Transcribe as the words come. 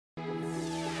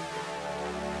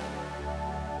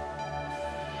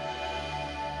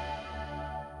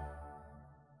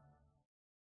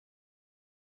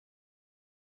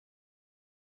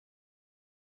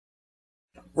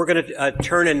We're going to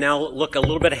turn and now look a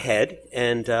little bit ahead,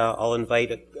 and I'll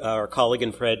invite our colleague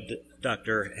and friend,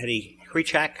 Dr. Hedvig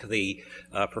Hricak, the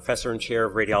professor and chair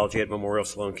of radiology at Memorial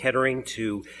Sloan Kettering,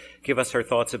 to give us her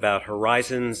thoughts about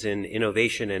horizons in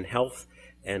innovation and health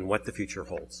and what the future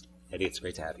holds. Hedvig, it's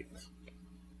great to have you.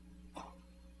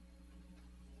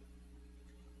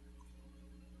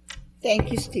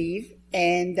 Thank you, Steve,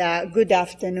 and good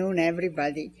afternoon,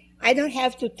 everybody. I don't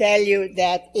have to tell you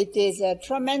that it is a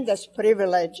tremendous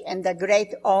privilege and a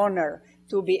great honor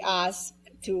to be asked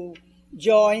to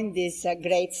join this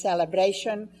great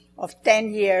celebration of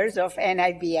 10 years of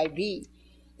NIBIB.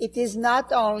 It is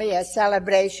not only a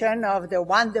celebration of the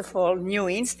wonderful new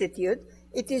institute,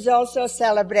 it is also a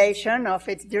celebration of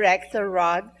its director,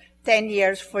 Rod, 10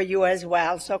 years for you as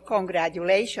well, so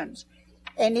congratulations.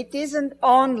 And it isn't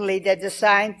only that the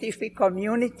scientific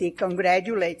community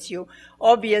congratulates you.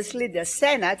 Obviously, the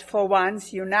Senate, for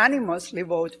once, unanimously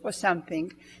vote for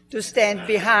something to stand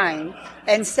behind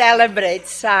and celebrate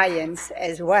science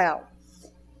as well.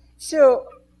 So,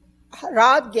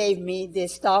 Rod gave me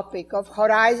this topic of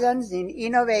horizons in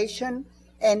innovation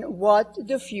and what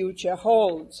the future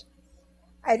holds.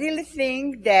 I really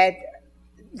think that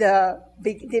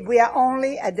we are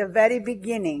only at the very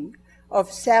beginning of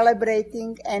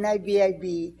celebrating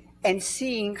NIBIB and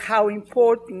seeing how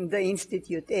important the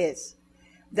Institute is.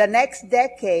 The next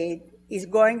decade is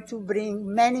going to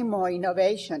bring many more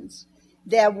innovations.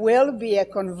 There will be a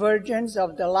convergence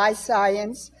of the life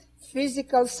science,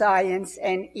 physical science,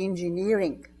 and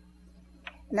engineering.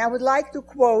 And I would like to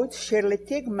quote Shirley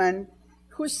Tigman,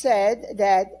 who said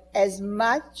that as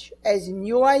much as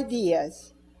new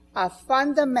ideas are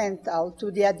fundamental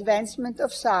to the advancement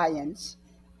of science,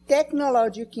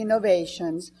 technological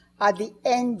innovations are the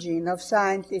engine of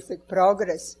scientific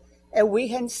progress, and we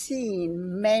have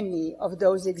seen many of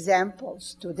those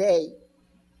examples today.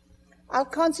 I'll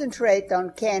concentrate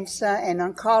on cancer and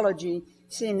oncology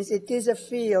since it is a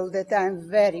field that I'm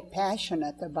very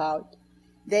passionate about.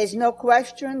 There is no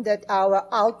question that our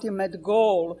ultimate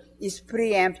goal is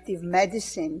preemptive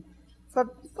medicine.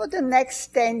 For the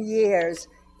next 10 years,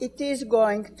 it is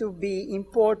going to be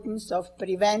importance of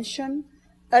prevention,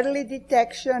 early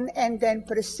detection, and then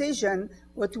precision,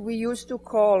 what we used to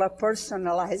call a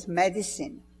personalized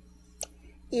medicine.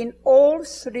 In all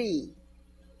three,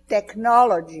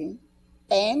 technology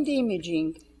and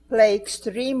imaging play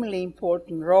extremely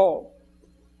important role.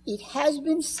 It has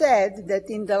been said that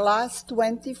in the last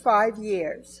 25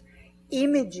 years,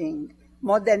 imaging,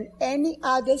 more than any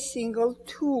other single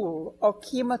tool or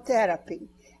chemotherapy,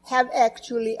 have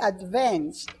actually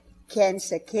advanced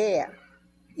cancer care.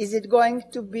 Is it going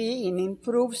to be in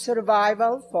improved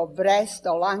survival for breast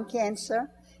or lung cancer,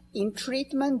 in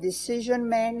treatment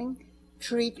decision-making,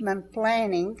 treatment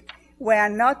planning, where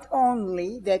not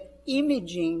only that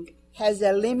imaging has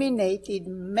eliminated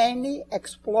many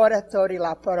exploratory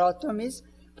laparotomies,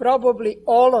 probably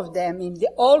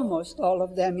almost all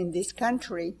of them in this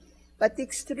country, but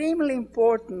extremely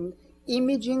important,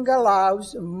 imaging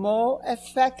allows more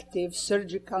effective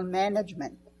surgical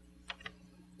management.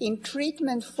 In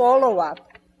treatment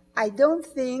follow-up, I don't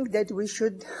think that we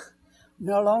should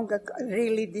no longer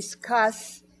really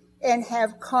discuss and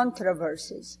have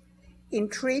controversies. In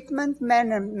treatment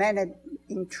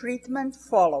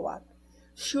follow-up,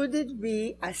 should it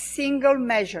be a single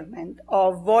measurement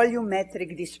or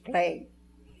volumetric display?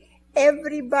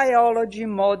 Every biology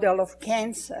model of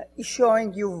cancer is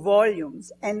showing you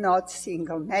volumes and not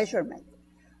single measurement.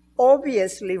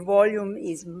 Obviously, volume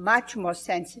is much more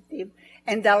sensitive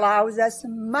and allows us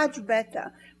much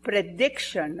better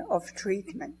prediction of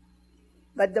treatment.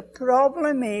 But the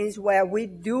problem is where we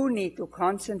do need to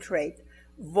concentrate.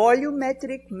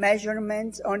 Volumetric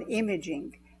measurements on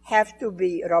imaging have to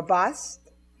be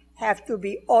robust, have to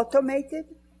be automated,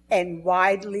 and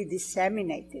widely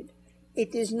disseminated.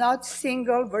 It is not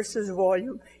single versus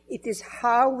volume. It is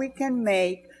how we can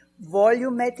make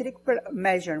volumetric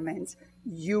measurements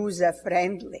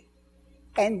user-friendly.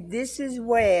 And this is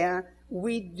where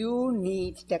we do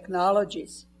need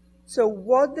technologies. So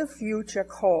what the future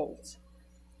holds?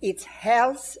 It's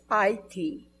health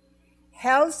IT.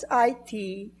 Health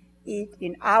IT,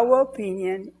 in our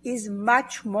opinion, is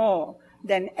much more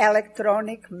than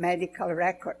electronic medical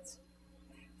records.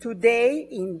 Today,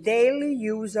 in daily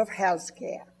use of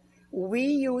healthcare, we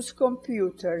use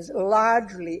computers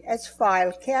largely as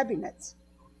file cabinets.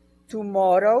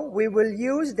 Tomorrow, we will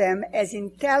use them as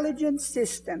intelligent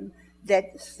system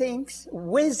that thinks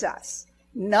with us,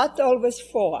 not always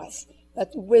for us, but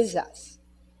with us.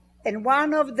 And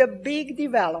one of the big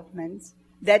developments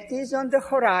that is on the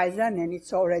horizon, and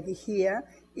it's already here,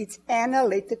 it's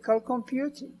analytical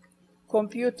computing.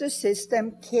 computer system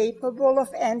capable of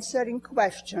answering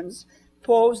questions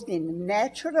posed in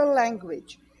natural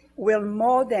language will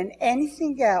more than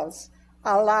anything else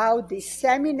allow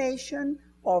dissemination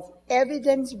of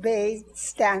evidence-based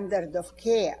standard of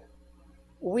care.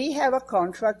 We have a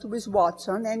contract with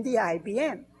Watson and the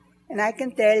IBM. And I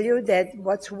can tell you that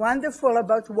what's wonderful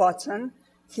about Watson,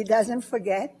 he doesn't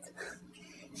forget.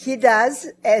 He does,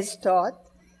 as taught,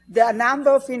 the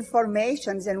number of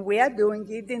informations, and we are doing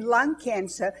it in lung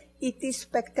cancer, it is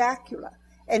spectacular.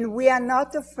 And we are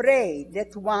not afraid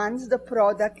that once the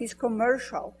product is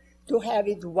commercial, to have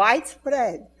it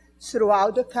widespread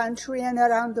throughout the country and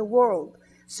around the world,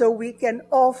 so we can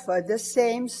offer the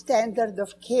same standard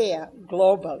of care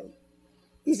globally.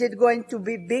 Is it going to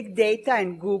be big data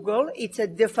and Google? It's a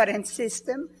different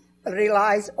system,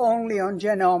 relies only on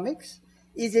genomics.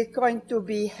 Is it going to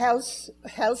be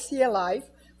healthier life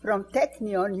from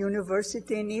Technion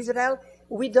University in Israel?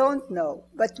 We don't know,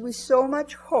 but with so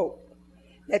much hope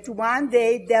that one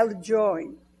day they'll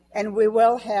join and we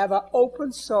will have an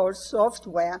open source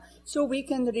software so we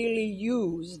can really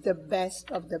use the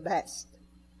best of the best.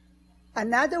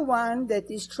 Another one that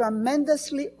is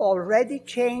tremendously already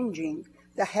changing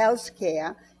the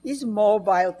healthcare is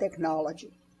mobile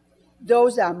technology.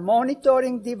 Those are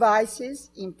monitoring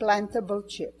devices, implantable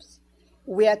chips.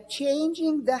 We are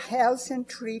changing the health and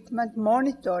treatment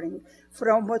monitoring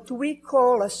from what we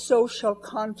call a social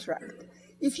contract.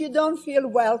 If you don't feel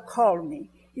well, call me.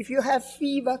 If you have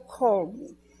fever, call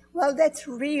me. Well, that's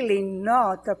really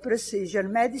not a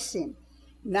precision medicine.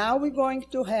 Now we're going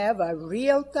to have a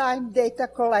real-time data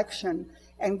collection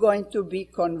and going to be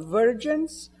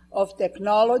convergence of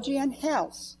technology and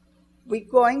health. We're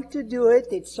going to do it,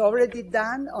 it's already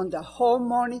done on the home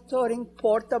monitoring,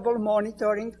 portable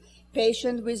monitoring,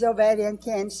 patient with ovarian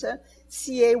cancer,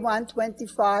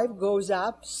 CA-125 goes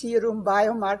up, serum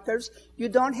biomarkers. You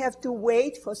don't have to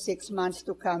wait for 6 months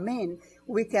to come in.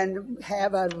 We can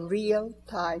have a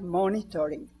real-time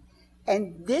monitoring.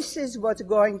 And this is what's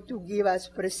going to give us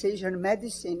precision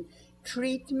medicine,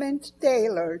 treatment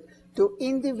tailored to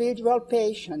individual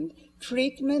patient,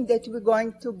 treatment that we're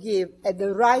going to give at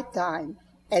the right time,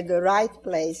 at the right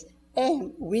place,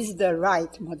 and with the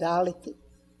right modality.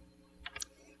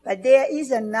 But there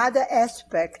is another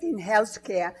aspect in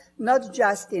healthcare, not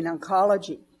just in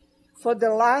oncology. For the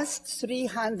last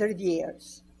 300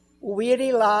 years, we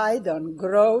relied on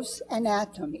gross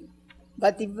anatomy.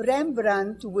 But if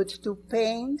Rembrandt were to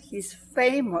paint his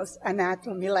famous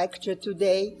anatomy lecture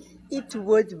today, it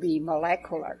would be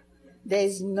molecular. There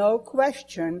is no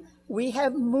question we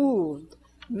have moved.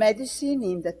 Medicine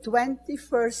in the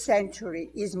 21st century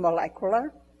is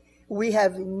molecular. We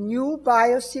have new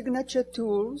biosignature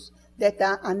tools that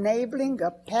are enabling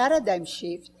a paradigm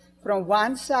shift from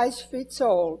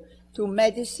one-size-fits-all to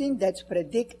medicine that's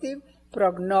predictive,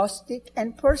 prognostic,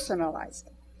 and personalized.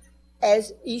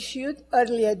 As issued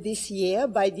earlier this year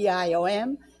by the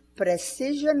IOM,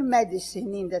 precision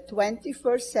medicine in the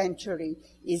 21st century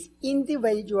is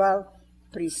individual,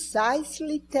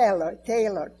 precisely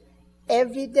tailored,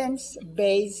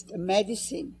 evidence-based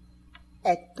medicine.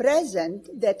 At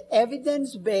present, that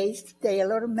evidence-based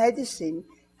tailored medicine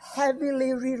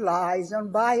heavily relies on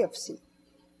biopsy.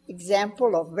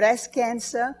 Example of breast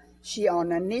cancer,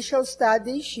 on initial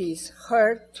study, she is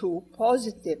HER2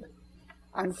 positive.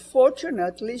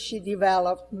 Unfortunately, she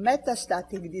developed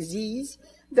metastatic disease.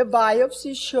 The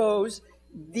biopsy shows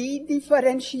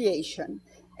dedifferentiation,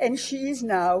 and she is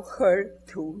now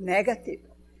HER2 negative.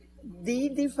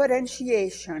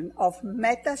 Dedifferentiation of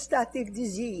metastatic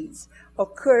disease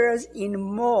occurs in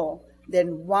more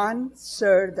than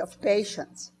 1/3 of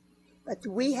patients. But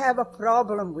we have a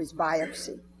problem with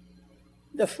biopsy.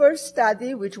 The first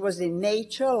study, which was in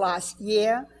Nature last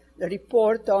year, the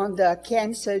report on the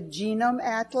Cancer Genome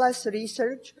Atlas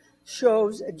research,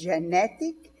 shows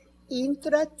genetic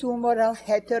intratumoral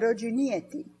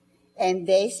heterogeneity, and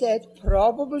they said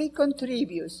probably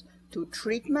contributes to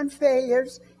treatment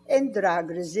failures and drug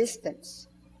resistance.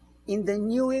 In the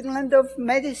New England of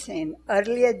Medicine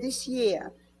earlier this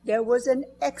year, there was an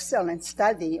excellent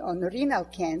study on renal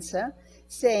cancer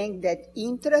saying that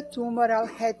intratumoral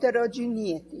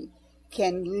heterogeneity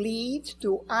can lead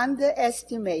to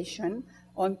underestimation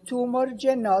on tumor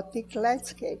genetic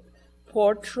landscape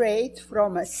portrayed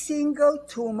from a single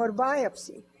tumor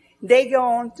biopsy. They go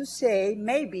on to say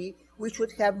maybe we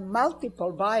should have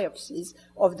multiple biopsies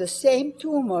of the same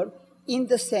tumor in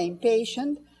the same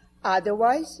patient.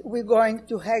 Otherwise, we're going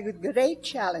to have great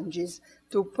challenges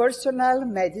to personal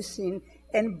medicine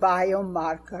and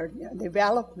biomarker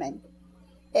development.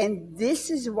 And this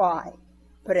is why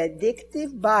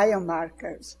predictive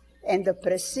biomarkers and the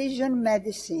precision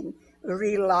medicine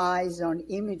relies on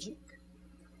imaging.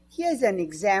 Here's an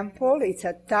example. It's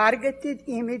a targeted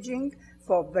imaging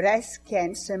for breast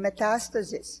cancer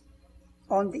metastasis.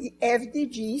 On the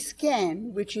FDG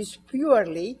scan, which is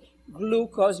purely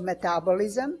glucose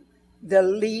metabolism, the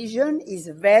lesion is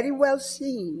very well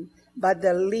seen, but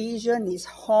the lesion is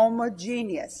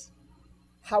homogeneous.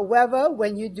 However,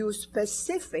 when you do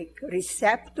specific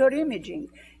receptor imaging,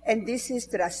 and this is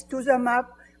trastuzumab,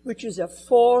 which is a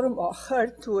form of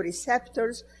HER2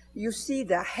 receptors, you see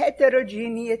the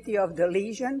heterogeneity of the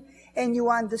lesion, and you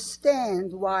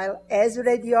understand why, as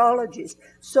radiologists,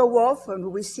 so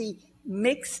often we see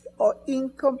mixed or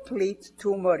incomplete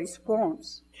tumor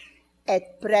response.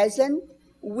 At present,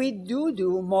 we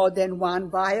do more than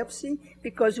one biopsy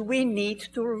because we need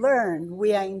to learn.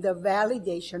 We are in the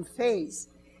validation phase.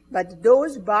 But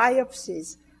those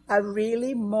biopsies are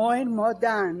really more and more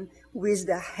done with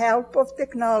the help of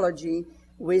technology,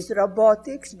 with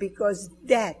robotics, because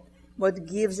that's what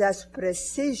gives us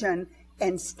precision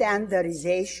and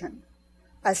standardization.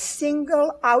 A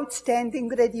single outstanding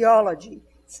radiologist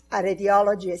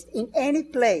in any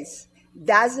place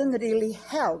doesn't really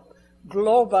help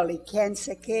globally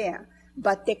cancer care,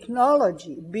 but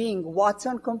technology, being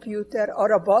Watson computer or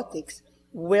robotics,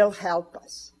 will help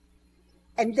us.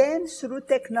 And then through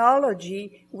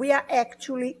technology, we are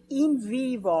actually in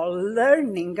vivo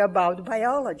learning about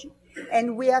biology.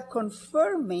 And we are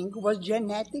confirming what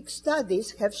genetic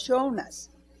studies have shown us.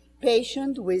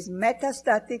 Patients with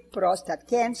metastatic prostate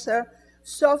cancer,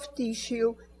 soft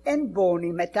tissue, and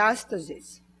bony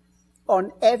metastasis.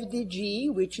 On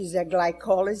FDG, which is a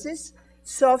glycolysis,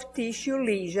 soft tissue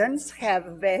lesions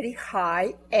have very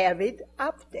high avid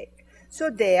uptake. So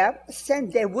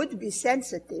they would be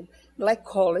sensitive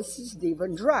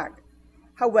glycolysis-driven drug.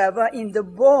 However, in the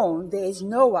bone, there is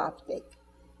no uptake.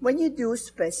 When you do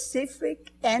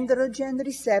specific androgen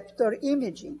receptor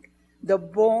imaging, the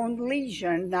bone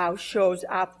lesion now shows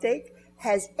uptake,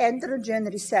 has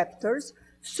androgen receptors,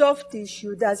 soft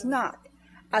tissue does not.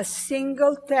 A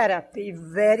single therapy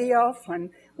very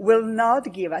often will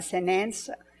not give us an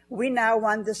answer. We now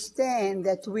understand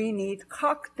that we need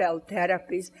cocktail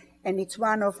therapies, and it's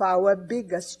one of our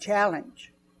biggest challenges.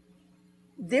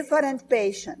 Different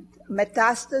patient,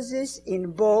 metastasis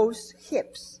in both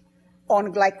hips.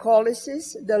 On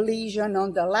glycolysis, the lesion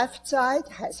on the left side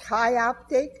has high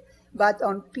uptake, but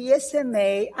on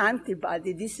PSMA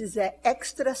antibody, this is an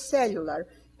extracellular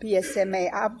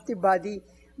PSMA antibody,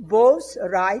 both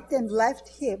right and left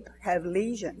hip have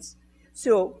lesions.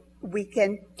 So we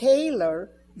can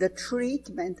tailor the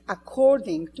treatment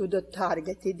according to the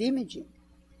targeted imaging.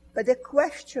 But the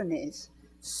question is,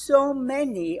 so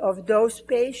many of those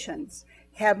patients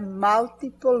have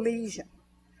multiple lesions.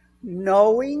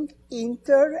 Knowing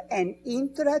inter- and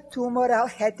intratumoral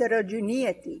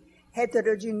heterogeneity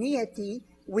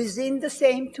within the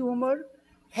same tumor,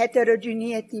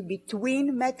 heterogeneity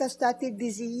between metastatic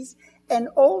disease, and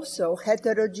also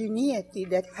heterogeneity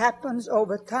that happens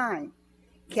over time.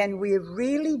 Can we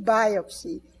really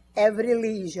biopsy every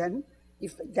lesion?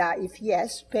 If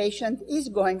yes, patient is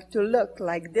going to look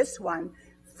like this one,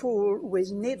 full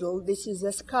with needle. This is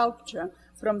a sculpture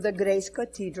from the Grace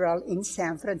Cathedral in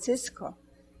San Francisco.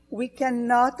 We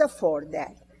cannot afford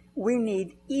that. We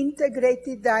need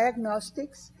integrated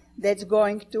diagnostics that's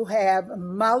going to have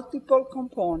multiple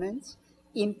components.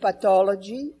 In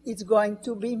pathology, it's going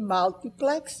to be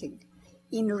multiplexing.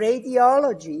 In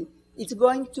radiology, it's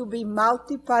going to be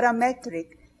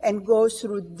multiparametric and go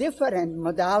through different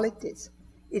modalities.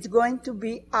 It's going to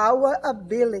be our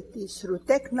ability through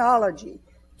technology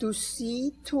to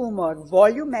see tumor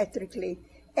volumetrically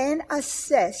and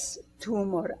assess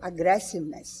tumor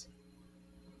aggressiveness.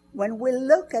 When we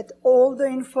look at all the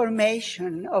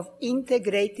information of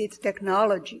integrated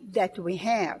technology that we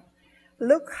have,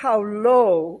 look how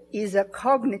low is a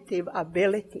cognitive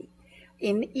ability.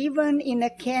 Even in a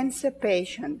cancer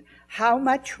patient, how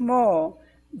much more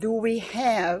do we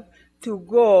have to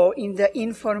go in the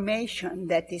information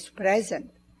that is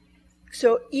present?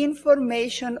 So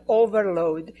information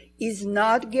overload is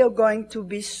not going to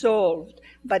be solved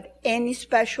by any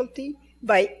specialty,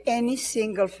 by any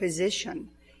single physician.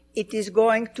 It is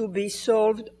going to be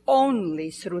solved only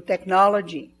through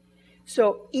technology.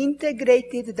 So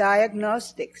integrated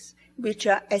diagnostics, which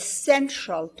are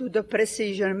essential to the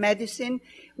precision medicine,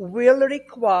 will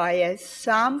require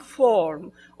some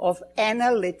form of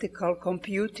analytical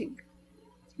computing.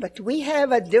 But we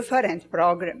have a different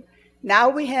program. Now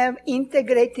we have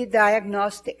integrated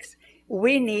diagnostics.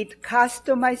 We need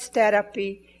customized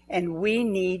therapy, and we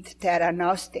need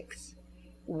theranostics.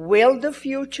 Will the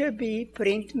future be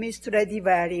print me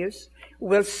Stradivarius?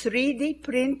 Will 3D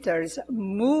printers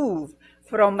move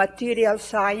from material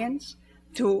science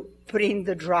to print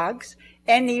the drugs,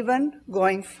 and even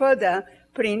going further,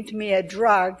 print me a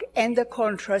drug and the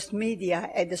contrast media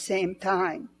at the same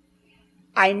time?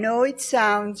 I know it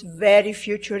sounds very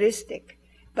futuristic,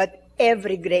 but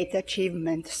every great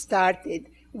achievement started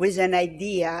with an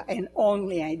idea and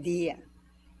only idea.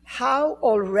 How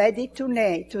already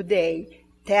today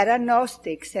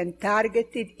theranostics and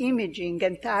targeted imaging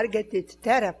and targeted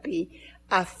therapy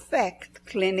affect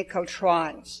clinical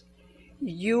trials.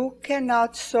 You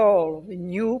cannot solve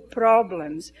new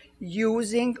problems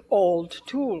using old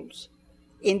tools.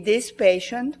 In this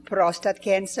patient, prostate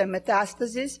cancer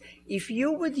metastasis, if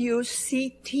you would use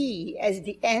CT as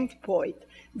the endpoint,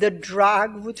 the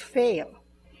drug would fail.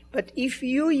 But if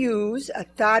you use a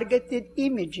targeted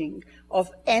imaging of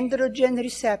androgen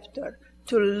receptor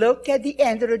to look at the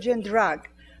androgen drug,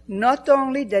 not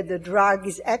only that the drug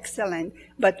is excellent,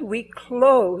 but we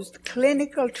closed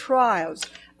clinical trials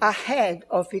ahead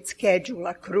of its scheduled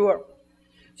accrual.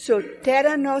 So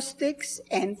theranostics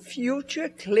and future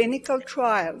clinical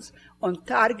trials on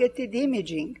targeted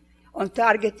imaging, on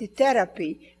targeted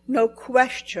therapy, no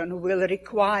question will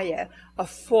require a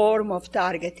form of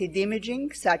targeted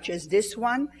imaging, such as this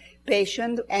one,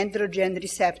 patient androgen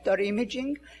receptor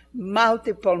imaging,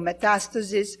 multiple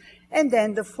metastases, and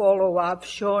then the follow-up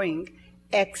showing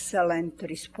excellent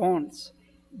response.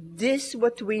 This is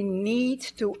what we need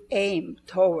to aim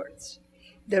towards.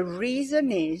 The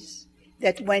reason is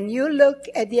that when you look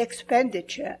at the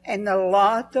expenditure, and a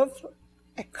lot of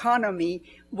economy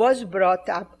was brought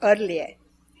up earlier,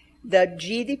 the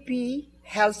GDP,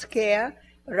 healthcare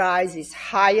rise is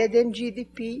higher than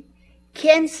GDP,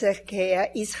 cancer care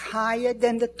is higher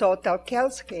than the total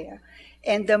healthcare,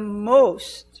 and the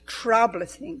most troubling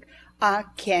thing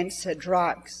are cancer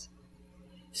drugs.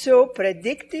 So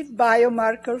predictive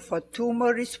biomarkers for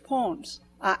tumor response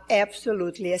are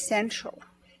absolutely essential.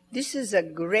 This is a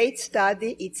great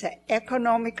study. It's an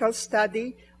economical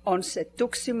study on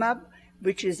cetuximab,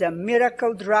 which is a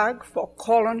miracle drug for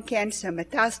colon cancer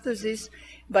metastasis,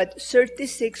 but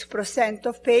 36%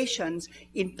 of patients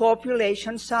in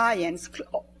population science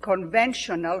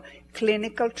conventional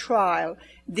clinical trial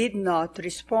did not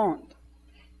respond.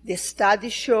 The study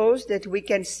shows that we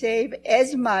can save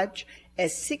as much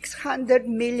as $600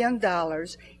 million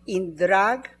in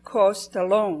drug cost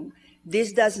alone.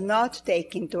 This does not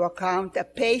take into account a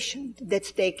patient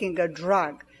that's taking a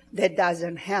drug that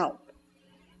doesn't help.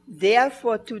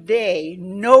 Therefore, today,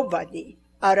 nobody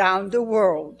around the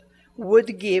world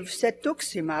would give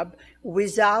cetuximab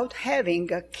without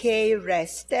having a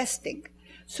KRAS testing.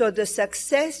 So the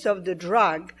success of the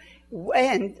drug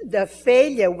and the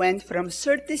failure went from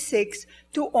 36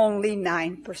 to only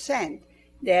 9%.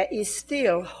 There is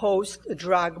still host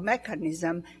drug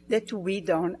mechanism that we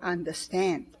don't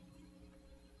understand.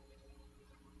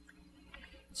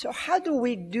 So how do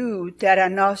we do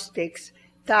theranostics,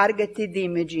 targeted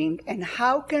imaging, and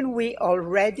how can we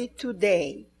already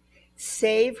today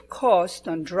save cost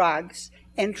on drugs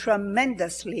and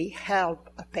tremendously help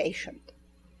a patient?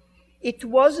 It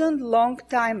wasn't long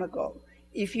time ago.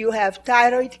 If you have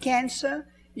thyroid cancer,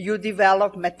 you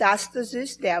develop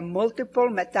metastasis. There are multiple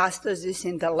metastases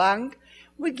in the lung.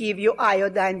 We give you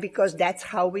iodine because that's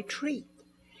how we treat.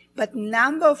 But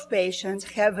number of patients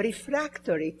have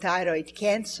refractory thyroid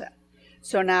cancer.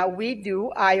 So now we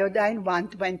do iodine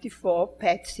 124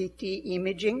 PET-CT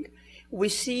imaging. We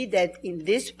see that in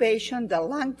this patient, the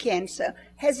lung cancer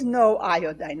has no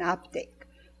iodine uptake.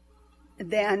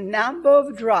 There are a number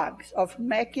of drugs, of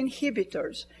MEK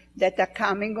inhibitors, that are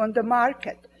coming on the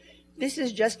market. This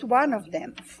is just one of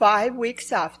them. 5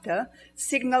 weeks after,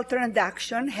 signal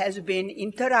transduction has been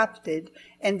interrupted,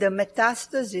 and the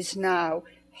metastases now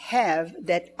have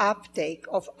that uptake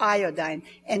of iodine,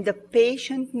 and the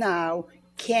patient now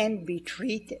can be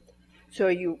treated. So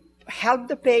you help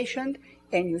the patient,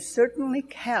 and you certainly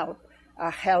help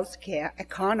our healthcare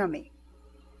economy.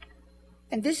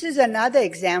 And this is another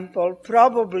example,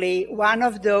 probably one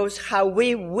of those how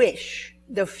we wish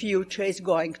the future is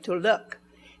going to look.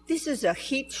 This is a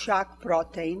heat shock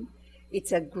protein.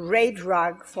 It's a great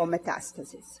drug for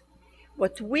metastasis.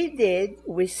 What we did,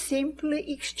 we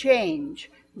simply exchanged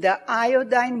the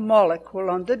iodine molecule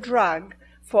on the drug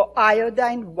for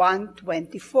iodine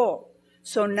 124.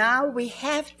 So now we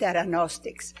have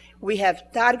theranostics. We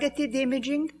have targeted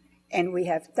imaging, and we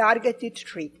have targeted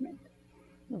treatment.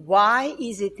 Why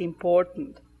is it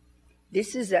important?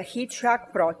 This is a heat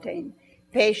shock protein.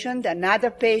 Another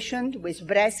patient with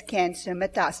breast cancer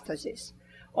metastasis.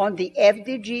 On the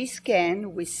FDG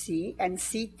scan, we see, and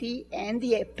CT and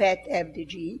the PET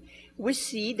FDG, we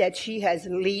see that she has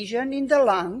lesion in the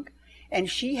lung and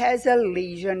she has a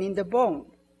lesion in the bone.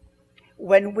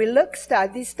 When we look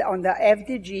studies on the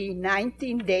FDG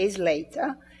 19 days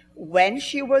later, when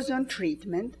she was on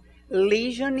treatment,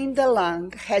 lesion in the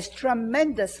lung has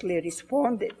tremendously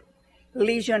responded.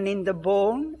 Lesion in the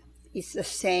bone is the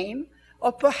same,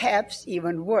 or perhaps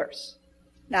even worse.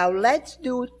 Now let's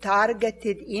do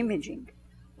targeted imaging.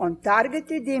 On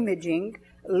targeted imaging,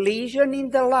 lesion in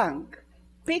the lung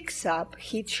picks up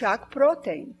heat shock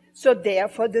protein, so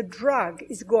therefore the drug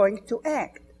is going to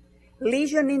act.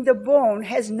 Lesion in the bone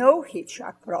has no heat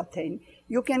shock protein.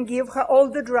 You can give her all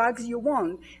the drugs you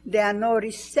want. There are no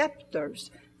receptors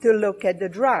to look at the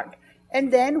drug.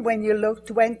 And then when you look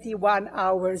 21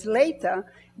 hours later,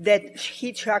 that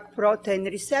heat shock protein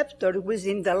receptor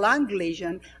within the lung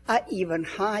lesion are even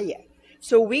higher.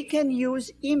 So we can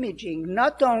use imaging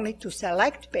not only to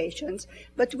select patients,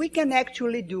 but we can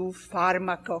actually do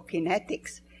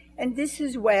pharmacokinetics. And this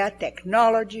is where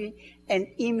technology and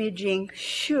imaging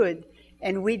should,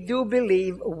 and we do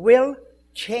believe will,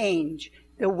 change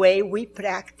the way we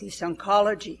practice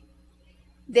oncology.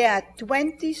 There are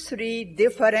 23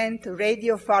 different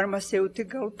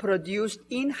radiopharmaceuticals produced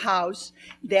in-house.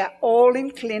 They're all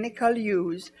in clinical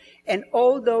use, and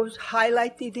all those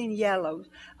highlighted in yellow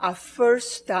are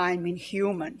first time in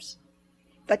humans.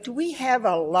 But we have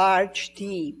a large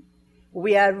team.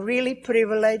 We are really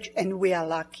privileged and we are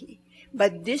lucky.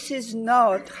 But this is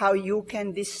not how you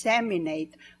can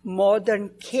disseminate modern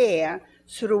care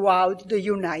throughout the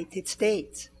United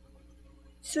States.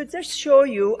 So just show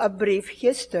you a brief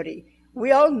history.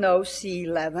 We all know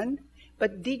C11,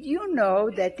 but did you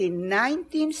know that in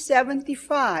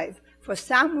 1975, for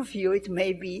some of you it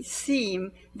may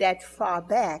seem that far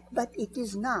back, but it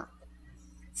is not.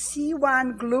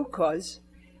 C1 glucose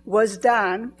was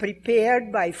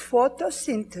prepared by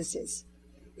photosynthesis.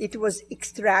 It was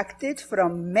extracted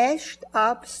from mashed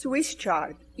up Swiss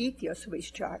chard, Swiss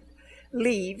chard,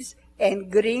 leaves,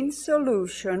 and green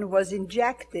solution was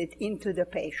injected into the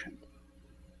patient.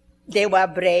 They were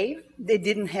brave. They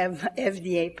didn't have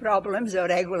FDA problems or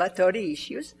regulatory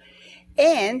issues.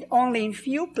 And only in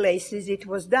few places it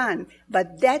was done.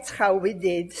 But that's how we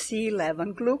did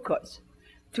C11 glucose.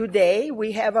 Today,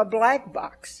 we have a black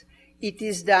box. It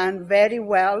is done very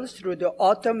well through the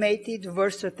automated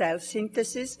versatile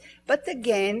synthesis, but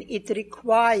again, it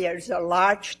requires a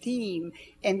large team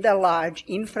and a large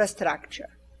infrastructure.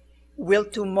 Will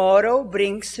tomorrow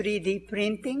bring 3D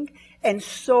printing and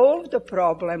solve the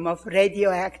problem of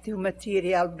radioactive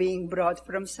material being brought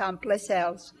from someplace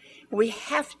else? We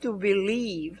have to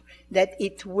believe that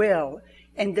it will,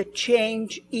 and the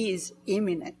change is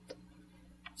imminent.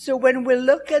 So when we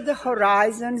look at the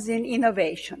horizons in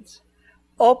innovations,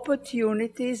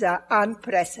 opportunities are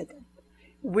unprecedented.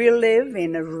 We live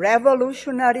in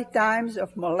revolutionary times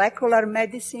of molecular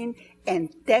medicine and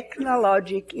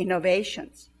technologic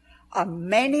innovations.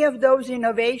 Many of those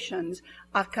innovations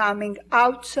are coming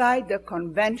outside the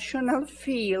conventional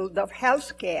field of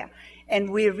healthcare, and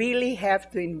we really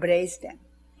have to embrace them.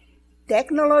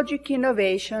 Technological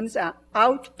innovations are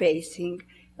outpacing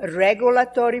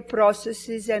regulatory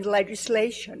processes and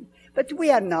legislation, but we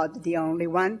are not the only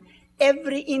one.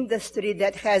 Every industry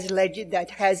that has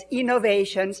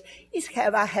innovations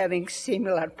are having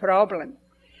similar problems.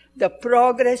 The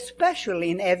progress,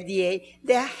 especially in FDA,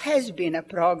 there has been a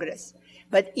progress,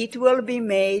 but it will be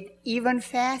made even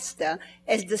faster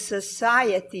as the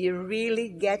society really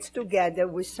gets together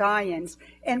with science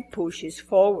and pushes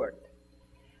forward.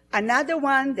 Another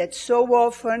one that so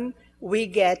often we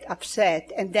get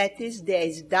upset, and that is there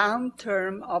is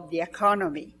downturn of the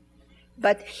economy.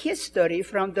 But history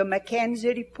from the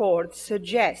McKinsey report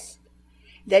suggests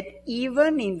that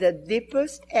even in the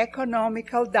deepest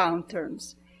economical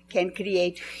downturns, can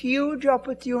create huge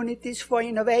opportunities for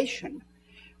innovation.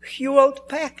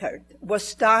 Hewlett-Packard was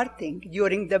starting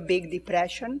during the Big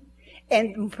Depression,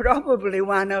 and probably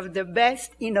one of the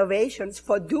best innovations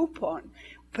for DuPont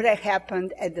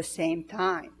happened at the same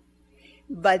time.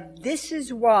 But this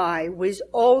is why, with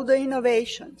all the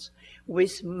innovations,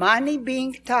 with money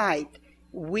being tight,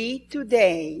 we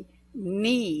today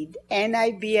need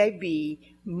NIBIB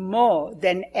more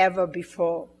than ever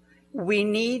before. We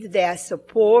need their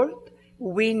support,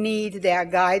 we need their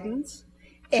guidance,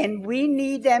 and we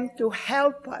need them to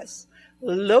help us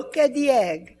look at the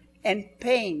egg and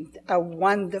paint a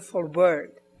wonderful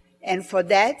bird. And for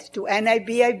that, to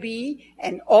NIBIB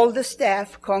and all the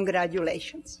staff,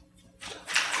 congratulations.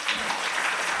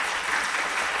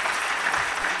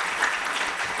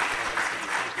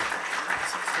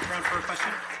 Stick around for a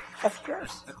question. Of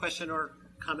course. A question or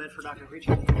comment for Dr.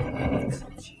 Hricak?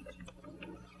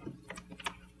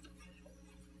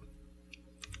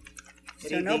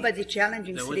 So nobody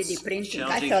challenging No 3D printing.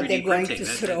 I challenging thought 3D they're going printing.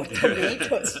 to throw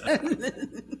tomatoes.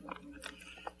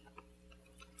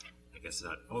 I guess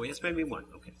not. Oh, yes, maybe one.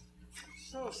 Okay.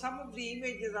 So some of the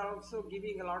images are also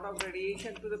giving a lot of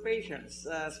radiation to the patients,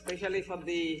 especially for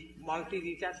the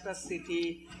multi-detector CT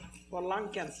for lung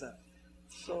cancer.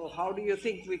 So how do you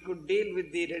think we could deal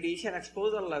with the radiation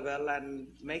exposure level and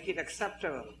make it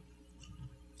acceptable?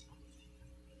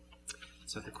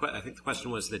 So I think the question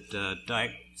was that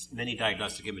many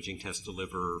diagnostic imaging tests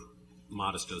deliver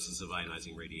modest doses of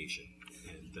ionizing radiation.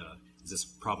 And is this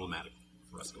problematic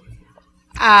for us going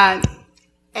forward?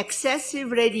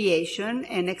 Excessive radiation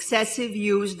and excessive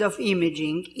use of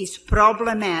imaging is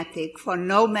problematic for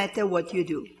no matter what you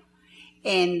do.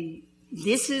 And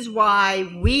this is why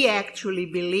we actually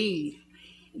believe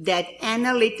that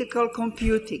analytical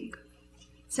computing,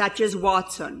 such as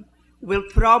Watson, will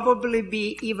probably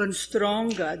be even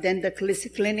stronger than the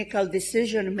clinical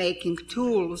decision-making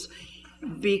tools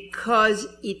because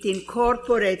it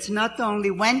incorporates not only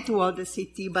when to order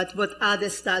CT, but what other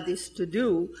studies to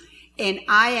do. And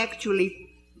I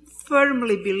actually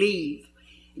firmly believe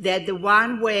that the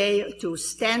one way to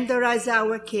standardize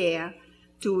our care,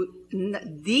 to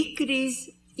decrease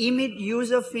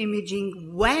use of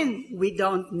imaging when we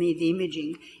don't need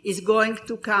imaging, is going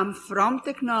to come from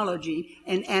technology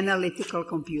and analytical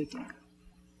computing.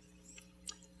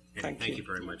 Thank you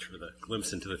very much for the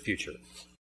glimpse into the future.